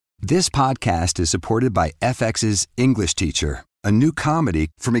This podcast is supported by FX's English Teacher, a new comedy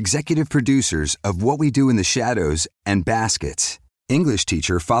from executive producers of What We Do in the Shadows and Baskets. English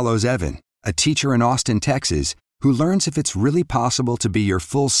Teacher follows Evan, a teacher in Austin, Texas, who learns if it's really possible to be your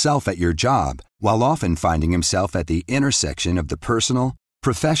full self at your job while often finding himself at the intersection of the personal,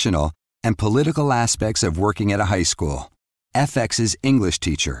 professional, and political aspects of working at a high school. FX's English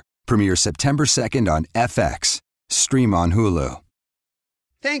Teacher premieres September 2nd on FX. Stream on Hulu.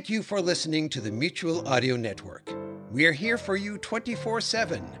 Thank you for listening to the Mutual Audio Network. We are here for you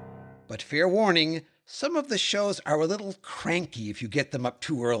 24/7. But fair warning, some of the shows are a little cranky if you get them up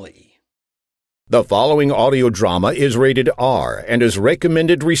too early. The following audio drama is rated R and is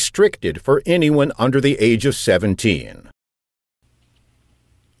recommended restricted for anyone under the age of 17.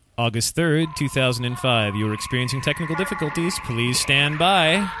 August 3rd, 2005. You are experiencing technical difficulties. Please stand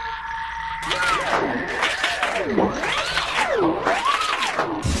by.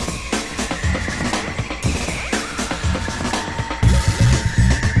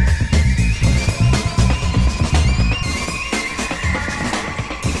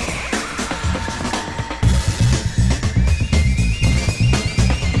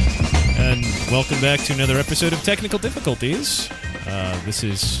 And welcome back to another episode of Technical Difficulties. This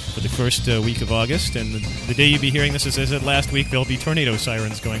is for the first week of August, and the day you'll be hearing this, as I said last week, there'll be tornado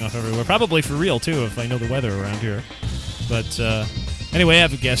sirens going off everywhere. Probably for real, too, if I know the weather around here. But anyway, I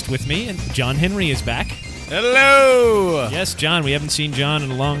have a guest with me, and John Henry is back. Hello! Yes, John, we haven't seen John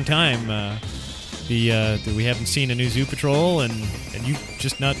in a long time. We haven't seen a new Zoo Patrol, and you've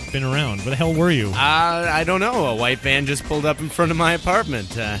just not been around. Where the hell were you? I don't know. A white van just pulled up in front of my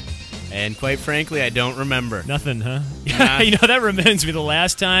apartment. And quite frankly, I don't remember. Nothing, huh? Nah. You know, that reminds me, the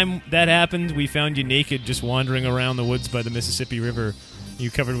last time that happened, we found you naked just wandering around the woods by the Mississippi River.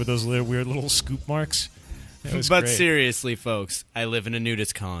 You covered with those weird little scoop marks. That was But great. seriously, folks, I live in a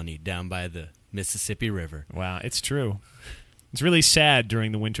nudist colony down by the Mississippi River. Wow, it's true. It's really sad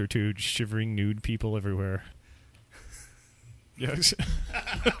during the winter, too, just shivering nude people everywhere. Yes.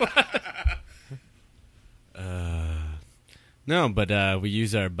 No, but we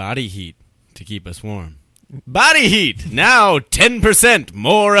use our body heat to keep us warm. Body heat! Now 10%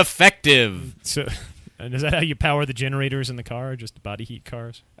 more effective! So, and is that how you power the generators in the car, just body heat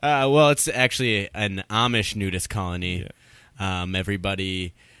cars? Well, it's actually an Amish nudist colony. Yeah.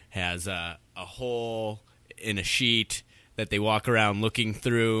 Everybody has a hole in a sheet that they walk around looking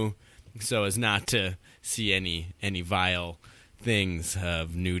through so as not to see any vile things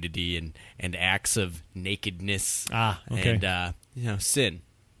of nudity and acts of nakedness okay. and sin.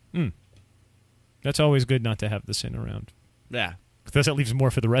 That's always good not to have the sin around. Yeah. Because that leaves more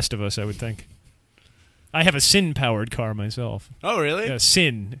for the rest of us, I would think. I have a sin-powered car myself. Oh, really? Yeah,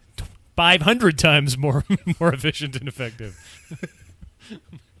 sin. 500 times more efficient and effective.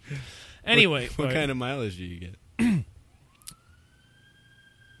 Anyway. What kind of mileage do you get?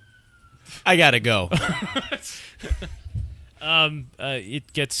 I gotta go.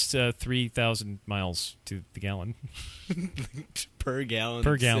 It gets 3,000 miles to the gallon. Per gallon.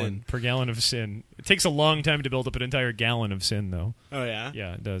 Per of gallon. sin. Per gallon of sin. It takes a long time to build up an entire gallon of sin, though. Oh, yeah?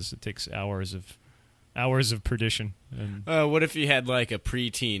 Yeah, it does. It takes hours of perdition. And What if you had like a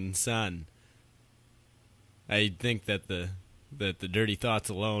preteen son? I think that the dirty thoughts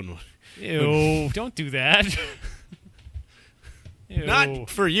alone. Ew! Don't do that. Ew. Not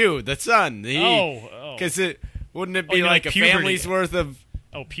for you, the son. Because wouldn't it be like a puberty. family's worth of?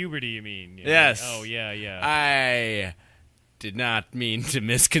 Oh, puberty, you mean? Yeah. Yes. Oh, yeah. I did not mean to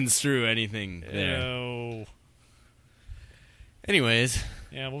misconstrue anything there. No. Anyways.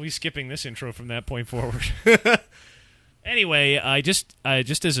 Yeah, we'll be skipping this intro from that point forward. Anyway, I just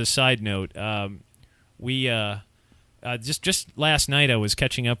as a side note, we just last night I was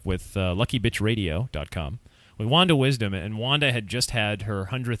catching up with LuckyBitchRadio.com with Wanda Wisdom, and Wanda had just had her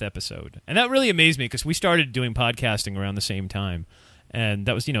 100th episode, and that really amazed me because we started doing podcasting around the same time, and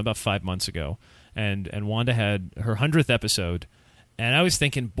that was about 5 months ago, and Wanda had her 100th episode, and I was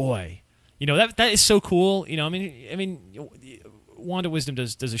thinking, boy, that is so cool. I mean, Wanda Wisdom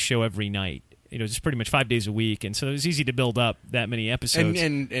does a show every night, just pretty much 5 days a week, and so it was easy to build up that many episodes.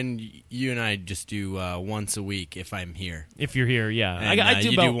 And you and I just do once a week if I'm here. If you're here, yeah. And, I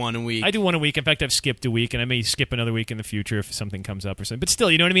do do one a week. I do one a week. In fact, I've skipped a week, and I may skip another week in the future if something comes up or something. But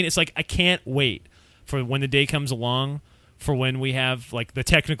still, you know what I mean? It's like I can't wait for when the day comes along for when we have like the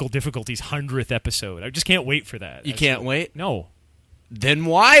Technical Difficulties 100th episode. I just can't wait for that. You can't wait? No. Then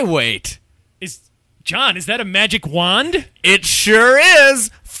why wait? John, is that a magic wand? It sure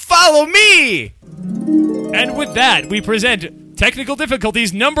is! Follow me! And with that, we present Technical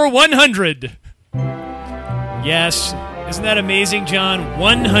Difficulties number 100. Yes, Isn't that amazing, John?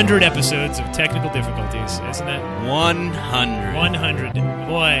 100 episodes of Technical Difficulties, isn't that? 100. 100.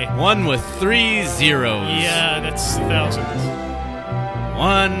 Boy. One with 3 zeros. Yeah, that's thousands.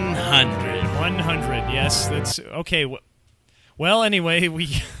 100. 100, yes. That's okay. Well, anyway,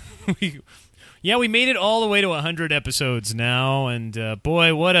 we made it all the way to 100 episodes now, and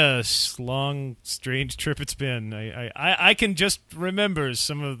boy, what a long, strange trip it's been. I can just remember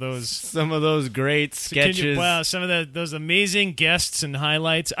some of those great sketches. Some of those amazing guests and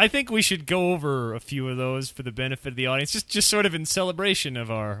highlights. I think we should go over a few of those for the benefit of the audience, just sort of in celebration of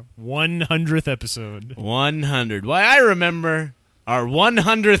our 100th episode. 100. Why, I remember our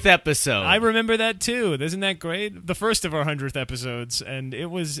 100th episode. I remember that too. Isn't that great? The first of our 100th episodes, and it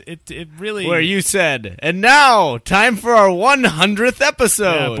really... Where you said, and now, time for our 100th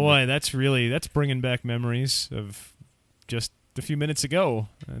episode. Yeah, boy, that's bringing back memories of just a few minutes ago.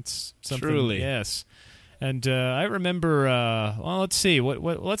 That's something. Truly. Yes. And I remember, let's see.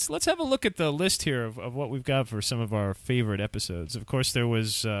 Let's have a look at the list here of what we've got for some of our favorite episodes. Of course, there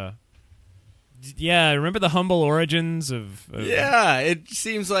was... remember the humble origins of... Yeah, it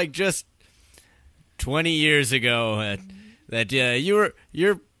seems like just 20 years ago that your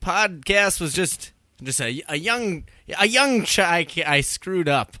podcast was just a young I screwed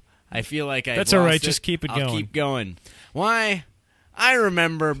up. I feel like That's all right, just keep it going. I'll keep going. Why? I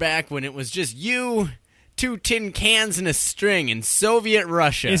remember back when it was just you, 2 tin cans and a string in Soviet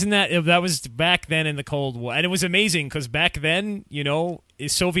Russia. Isn't that was back then in the Cold War? And it was amazing because back then,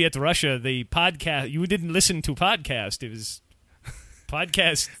 Soviet Russia, the podcast, you didn't listen to podcast. It was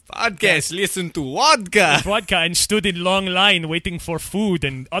podcast. Podcast, listen to vodka. Vodka and stood in long line waiting for food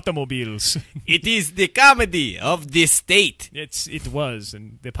and automobiles. It is the comedy of the state. It was,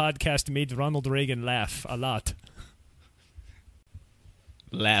 and the podcast made Ronald Reagan laugh a lot.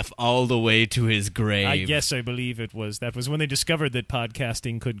 Laugh all the way to his grave. I believe that was when they discovered that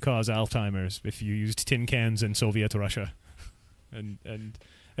podcasting could cause Alzheimer's if you used tin cans in Soviet Russia. And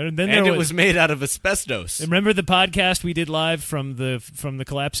then it was made out of asbestos. Remember the podcast we did live from the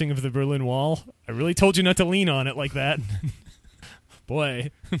collapsing of the Berlin Wall? I really told you not to lean on it like that.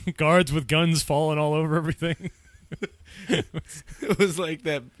 Boy, guards with guns falling all over everything. It was like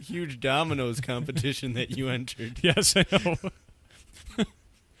that huge dominoes competition that you entered. Yes, I know.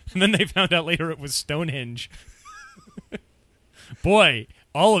 And then they found out later it was Stonehenge. Boy,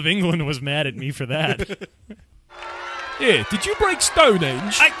 all of England was mad at me for that. Yeah, did you break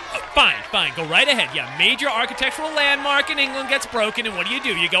Stonehenge? Fine, go right ahead. Yeah, major architectural landmark in England gets broken, and what do?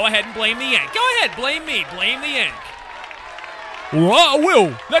 You go ahead and blame the Yank. Go ahead, blame me, blame the Yank. All right, I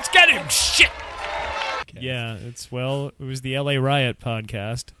will. Let's get him. Shit. Okay. Yeah, it was the LA Riot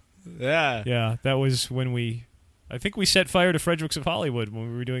podcast. Yeah. Yeah, that was when I think we set fire to Fredericks of Hollywood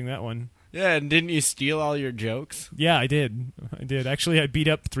when we were doing that one. Yeah, and didn't you steal all your jokes? Yeah, I did. Actually, I beat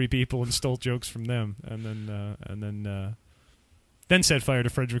up 3 people and stole jokes from them, and then set fire to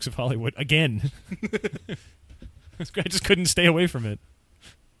Fredericks of Hollywood again. I just couldn't stay away from it.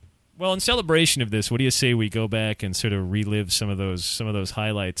 Well, in celebration of this, what do you say we go back and sort of relive some of those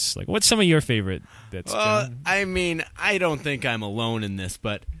highlights? Like, what's some of your favorite bits, John? I mean, I don't think I'm alone in this,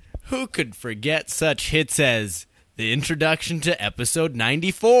 but who could forget such hits as the introduction to episode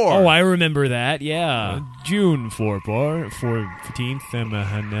 94? Oh, I remember that, yeah. June 14th,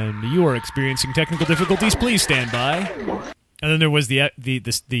 and you are experiencing technical difficulties. Please stand by. And then there was the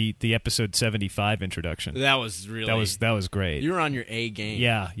episode 75 introduction. That was really... That was great. You were on your A game.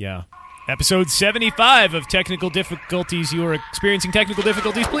 Yeah. Episode 75 of Technical Difficulties. You are experiencing technical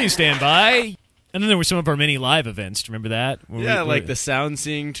difficulties. Please stand by. And then there were some of our many live events. Remember that? Like the sound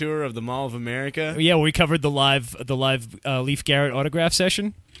seeing tour of the Mall of America. Yeah, where we covered the live Leif Garrett autograph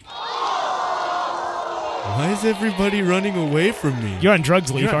session. Why is everybody running away from me? You're on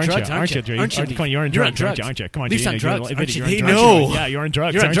drugs, Leif, aren't you? You're on drugs, aren't you? Come on, Leif's on drugs. They know. Yeah, you're on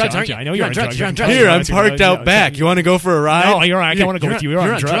drugs, aren't you? I know you're on drugs. Here, I'm parked out back. You want to go for a ride? No, I can't want to go with you. You're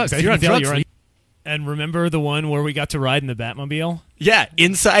on drugs. You're on drugs. And remember the one where we got to ride in the Batmobile? Yeah,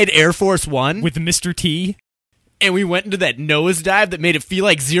 inside Air Force One. With Mr. T. And we went into that nosedive that made it feel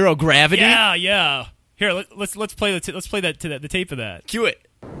like zero gravity. Yeah. Here, let's play the tape of that. Cue it.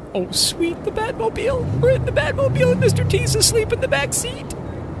 Oh, sweet, the Batmobile. We're in the Batmobile and Mr. T's asleep in the back seat.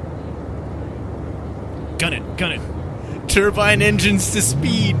 Gun it. Turbine engines to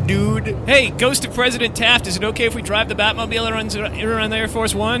speed, dude. Hey, Ghost of President Taft, is it okay if we drive the Batmobile around the Air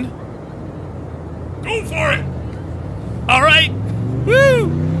Force One? Go for it! All right. Woo!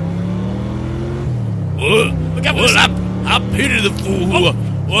 Look out for this. I pity the fool.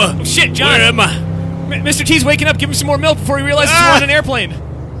 Oh, shit, John. Where am I? Mr. T's waking up. Give him some more milk before he realizes we're on an airplane.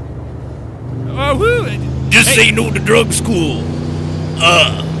 Oh, woo! Just say no to drug school.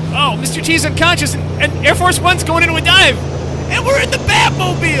 Oh, Mr. T's unconscious, and Air Force One's going into a dive. And we're in the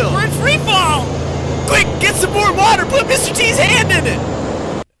Batmobile. We're in free fall. Quick, get some more water. Put Mr. T's hand in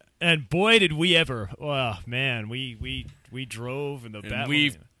it. And boy, did we ever. Oh, man, we drove in the Batmobile.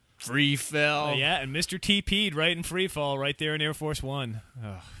 We free fell. Yeah, and Mr. T P'd right in free fall right there in Air Force One.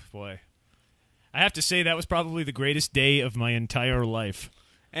 Oh, boy. I have to say that was probably the greatest day of my entire life.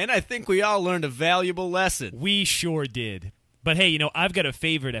 And I think we all learned a valuable lesson. We sure did. But hey, I've got a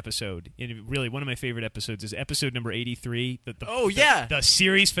favorite episode. And really, one of my favorite episodes is episode number 83. The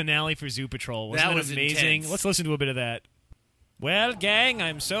series finale for Zoo Patrol. Wasn't that was amazing? Intense. Let's listen to a bit of that. Well, gang,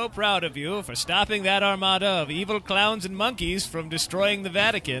 I'm so proud of you for stopping that armada of evil clowns and monkeys from destroying the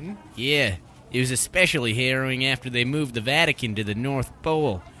Vatican. Yeah, it was especially harrowing after they moved the Vatican to the North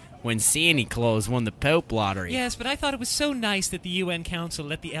Pole, when Santa Claus won the Pope lottery. Yes, but I thought it was so nice that the UN Council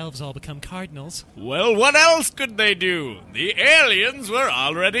let the elves all become cardinals. Well, what else could they do? The aliens were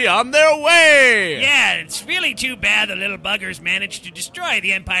already on their way! Yeah, it's really too bad the little buggers managed to destroy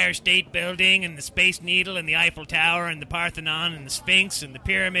the Empire State Building and the Space Needle and the Eiffel Tower and the Parthenon and the Sphinx and the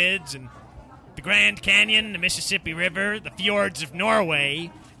pyramids and the Grand Canyon, the Mississippi River, the fjords of Norway,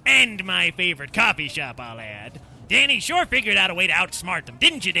 and my favorite coffee shop, I'll add. Danny sure figured out a way to outsmart them,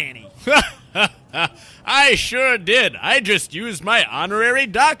 didn't you, Danny? I sure did. I just used my honorary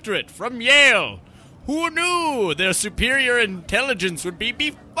doctorate from Yale. Who knew their superior intelligence would be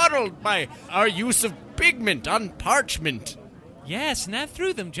befuddled by our use of pigment on parchment? Yes, and that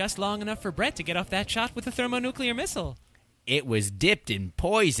threw them just long enough for Brett to get off that shot with a thermonuclear missile. It was dipped in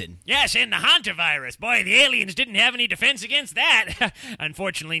poison. Yes, and the hantavirus. Boy, the aliens didn't have any defense against that.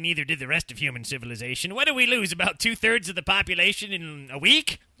 Unfortunately, neither did the rest of human civilization. What did we lose, about 2/3 of the population in a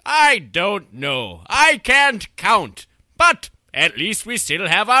week? I don't know. I can't count. But at least we still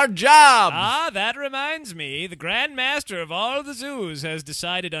have our jobs. Ah, that reminds me. The Grand Master of all the zoos has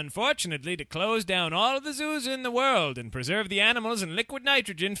decided, unfortunately, to close down all of the zoos in the world and preserve the animals in liquid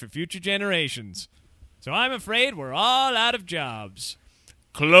nitrogen for future generations. So I'm afraid we're all out of jobs.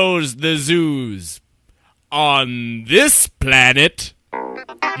 Close the zoos. On this planet.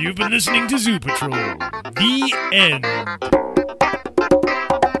 You've been listening to Zoo Patrol. The end.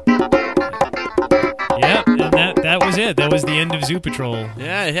 Yep, and that was it. That was the end of Zoo Patrol.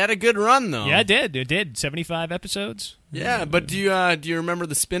 Yeah, it had a good run, though. Yeah, it did. It did. 75 episodes. Yeah, but do you remember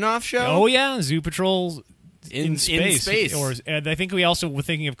the spin-off show? Oh, yeah. Zoo Patrol in space. And I think we also were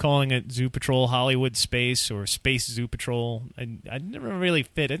thinking of calling it Zoo Patrol Hollywood Space or Space Zoo Patrol. I never really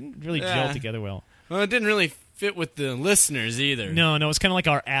fit. It didn't really gel together well. Well, it didn't really fit with the listeners either. No, it's kind of like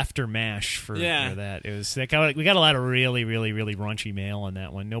our after mash for that. It was we got a lot of really, really, really raunchy mail on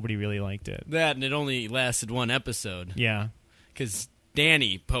that one. Nobody really liked it. That, and it only lasted one episode. Yeah. Because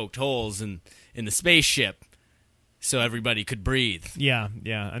Danny poked holes in the spaceship so everybody could breathe. Yeah.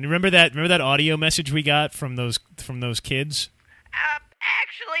 And remember that audio message we got from those kids?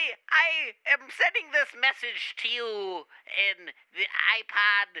 Actually, I am sending this message to you in the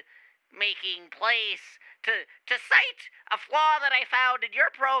iPod making place to cite a flaw that I found in your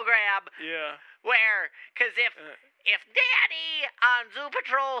program. Yeah. Where, because if Danny on Zoo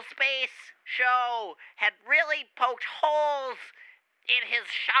Patrol Space Show had really poked holes in his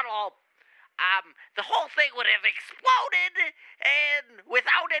shuttle, the whole thing would have exploded, and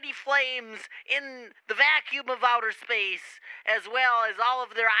without any flames, in the vacuum of outer space, as well as all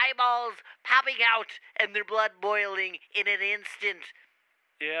of their eyeballs popping out and their blood boiling in an instant.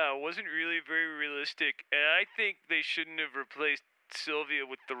 Yeah, it wasn't really very realistic, and I think they shouldn't have replaced Sylvia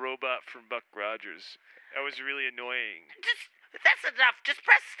with the robot from Buck Rogers. That was really annoying. That's enough. Just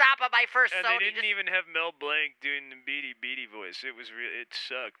press stop on my first And Sony. they didn't even have Mel Blanc doing the Beady Beady voice. It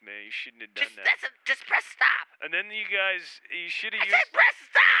sucked, man. You shouldn't have done that. Just press stop. And then you should have I used... said press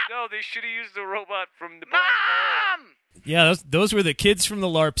stop! No, they should have used the robot from the Black Hole. Mom! Yeah, those were the kids from the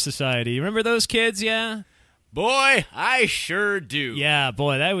LARP Society. Remember those kids? Yeah. Boy, I sure do. Yeah,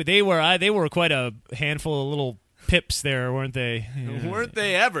 boy, they were quite a handful of little pips there, weren't they? Yeah. Weren't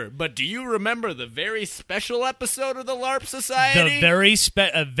they ever? But do you remember the very special episode of the LARP Society?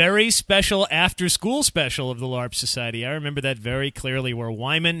 A very special after-school special of the LARP Society. I remember that very clearly, where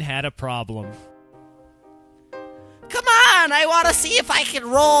Wyman had a problem. Come on, I want to see if I can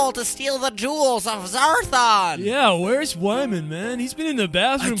roll to steal the jewels of Zarthon. Yeah, where's Wyman, man? He's been in the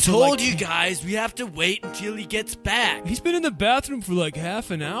bathroom you guys, we have to wait until he gets back. He's been in the bathroom for like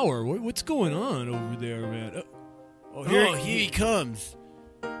half an hour. What's going on over there, man? Here he comes.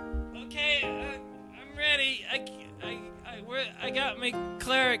 Okay, I'm ready. I got my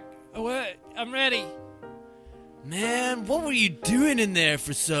cleric. What? I'm ready. Man, what were you doing in there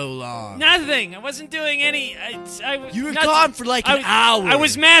for so long? Nothing. I wasn't doing any. You were gone for like an hour. I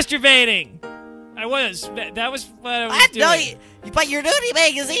was masturbating. I was. That was what I was doing. No, but your nudie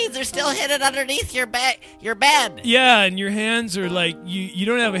magazines are still hidden underneath your bed. Yeah, and your hands are like you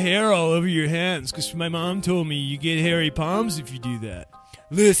don't have hair all over your hands because my mom told me you get hairy palms if you do that.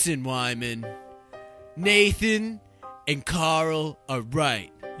 Listen, Wyman. Nathan and Carl are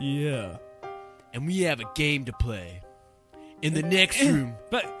right. Yeah. And we have a game to play. In the next room,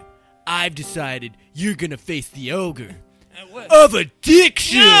 But I've decided you're gonna face the ogre what? of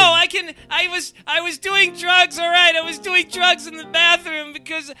addiction. No, I was doing drugs. All right, I was doing drugs in the bathroom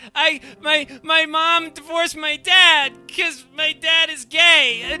because my mom divorced my dad because my dad is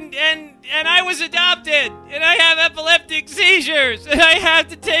gay and I was adopted and I have epileptic seizures and I had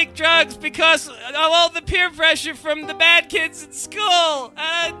to take drugs because of all the peer pressure from the bad kids at school.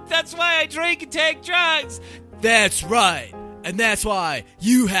 That's why I drink and take drugs. That's right. And that's why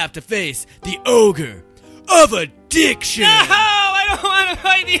you have to face the ogre of addiction. No, I don't want to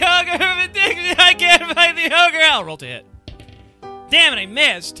fight the ogre of addiction. I can't fight the ogre. I'll roll to hit. Damn it, I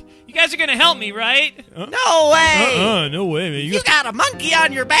missed. You guys are going to help me, right? No way! No way, man. You got a monkey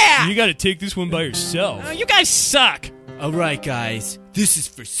on your back! You got to take this one by yourself. You guys suck. All right, guys. This is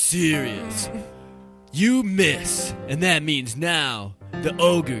for serious. You miss, and that means now the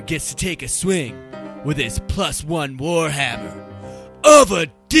ogre gets to take a swing with his +1 warhammer of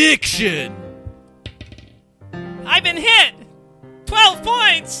addiction. I've been hit. 12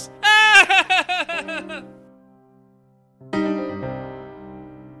 points.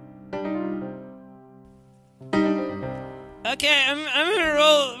 Okay, I'm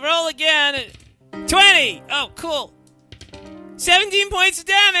gonna roll again. 20. Oh, cool. 17 points of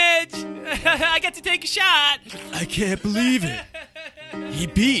damage. I get to take a shot. I can't believe it. He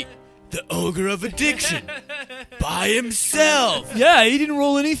beat the ogre of addiction by himself. Yeah, he didn't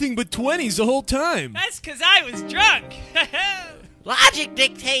roll anything but 20s the whole time. That's because I was drunk. Logic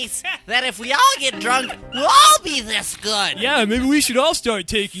dictates that if we all get drunk, we'll all be this good. Yeah, maybe we should all start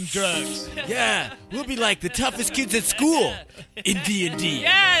taking drugs. Yeah, we'll be like the toughest kids at school in D&D.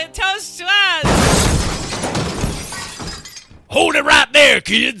 Yeah, toast to us. Hold it right there,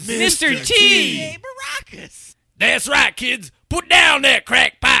 kids. Mr. T. Hey, Baracus. That's right, kids. Put down that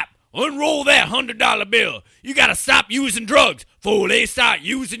crack pipe. Unroll that $100 bill. You gotta stop using drugs before they start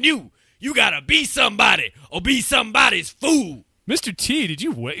using you. You gotta be somebody or be somebody's fool. Mr. T, did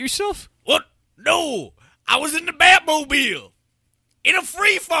you wet yourself? What? No. I was in the Batmobile. In a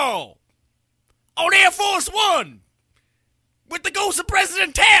free fall. On Air Force One. With the ghost of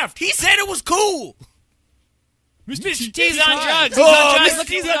President Taft. He said it was cool. Mr. T's on drugs. Oh, Mr.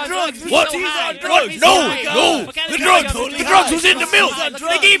 T's on drugs. What? T's on drugs. No. The drugs was in the milk.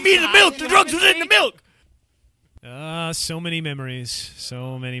 They gave me the milk. The drugs was in the milk. So many memories.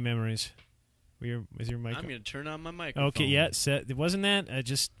 So many memories. Is your mic? I'm going to turn on my microphone. Okay, yeah. Wasn't that?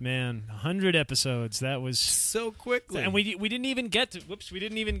 100 episodes. That was so quickly. And we didn't even get to. Whoops, we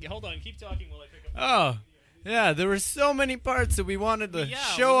didn't even. Hold on. Keep talking while I pick up. Oh. Yeah, there were so many parts that we wanted to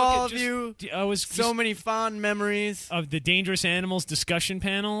show all of you. So many fond memories of the dangerous animals discussion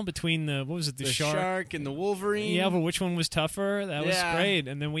panel between the the shark and the wolverine. Yeah, but which one was tougher? That was great.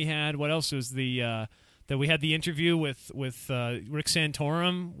 And then we had what else was that we had the interview with Rick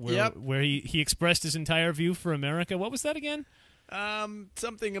Santorum where he expressed his entire view for America. What was that again?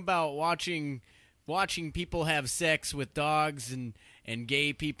 Something about watching people have sex with dogs and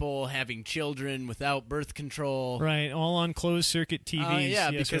gay people having children without birth control. Right, all on closed-circuit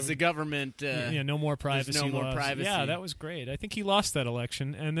TVs. Because the government... no more privacy no more laws. privacy. Yeah, that was great. I think he lost that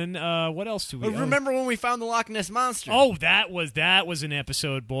election. And then what else do we... Remember when we found the Loch Ness Monster? Oh, that was an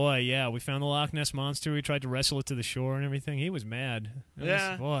episode, boy. Yeah, we found the Loch Ness Monster. We tried to wrestle it to the shore and everything. He was mad.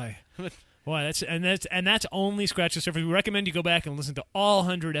 Boy, that's only scratch the surface. We recommend you go back and listen to all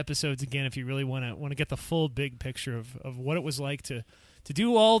 100 episodes again if you really want to get the full big picture of what it was like to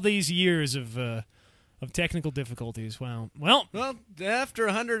do all these years of technical difficulties. Wow. Well, after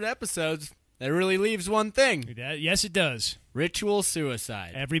 100 episodes, that really leaves one thing. Yes, it does. Ritual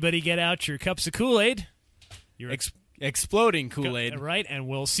suicide. Everybody get out your cups of Kool-Aid. Your exploding Kool-Aid. Right, and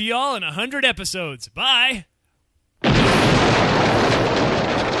we'll see y'all in 100 episodes. Bye.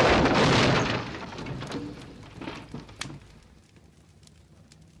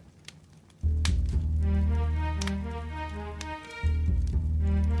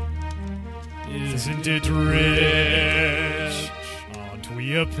 Isn't it rich? Aren't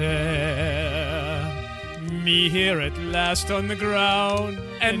we a pair? Me here at last on the ground,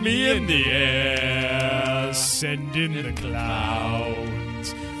 and me in the air. Send in the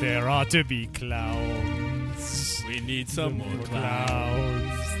clowns. There ought to be clowns. clouds. We need some more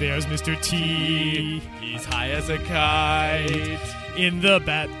Clouds. There's Mr. T. He's high as a kite. In the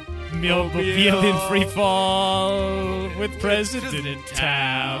Batmobile in free fall with President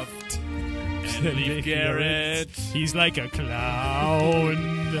Taft. And Leif Garrett. He's like a clown.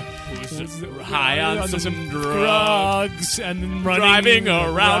 Who's high on some drugs. And then running Driving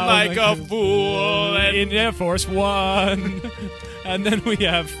around like a fool. And in Air Force One. And then we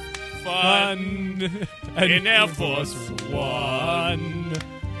have fun. in Air Force One.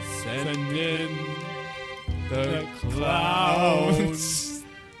 Send in The clouds.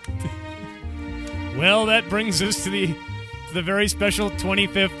 Well, that brings us to the very special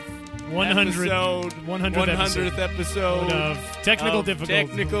 25th 100th episode of Technical Difficulties.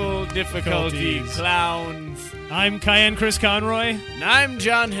 Technical Difficulties. Clowns. I'm Cayenne Chris Conroy. And I'm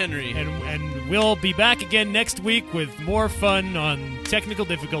John Henry. And we'll be back again next week with more fun on Technical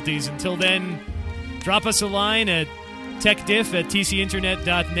Difficulties. Until then, drop us a line at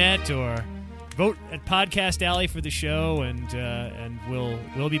techdiff@tcinternet.net or vote at Podcast Alley for the show, and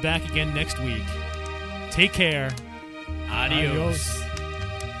we'll be back again next week. Take care. Adios.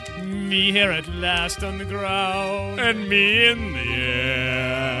 Me here at last on the ground. And me in the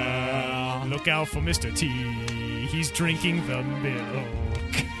air. Look out for Mr. T. He's drinking the milk.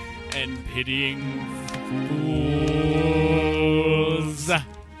 And pitying fools.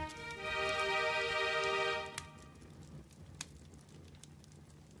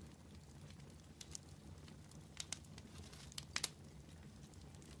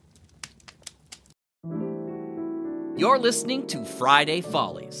 You're listening to Friday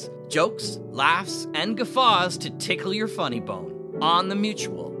Follies. Jokes, laughs, and guffaws to tickle your funny bone on the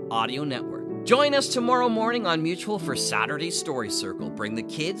Mutual Audio Network. Join us tomorrow morning on Mutual for Saturday Story Circle. Bring the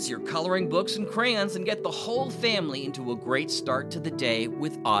kids, your coloring books, and crayons, and get the whole family into a great start to the day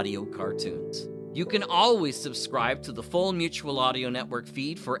with audio cartoons. You can always subscribe to the full Mutual Audio Network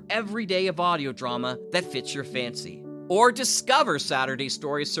feed for every day of audio drama that fits your fancy. Or discover Saturday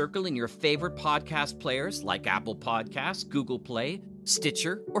Story Circle in your favorite podcast players like Apple Podcasts, Google Play,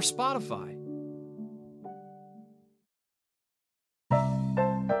 Stitcher, or Spotify.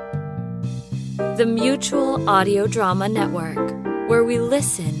 The Mutual Audio Drama Network, where we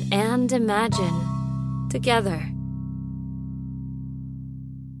listen and imagine together.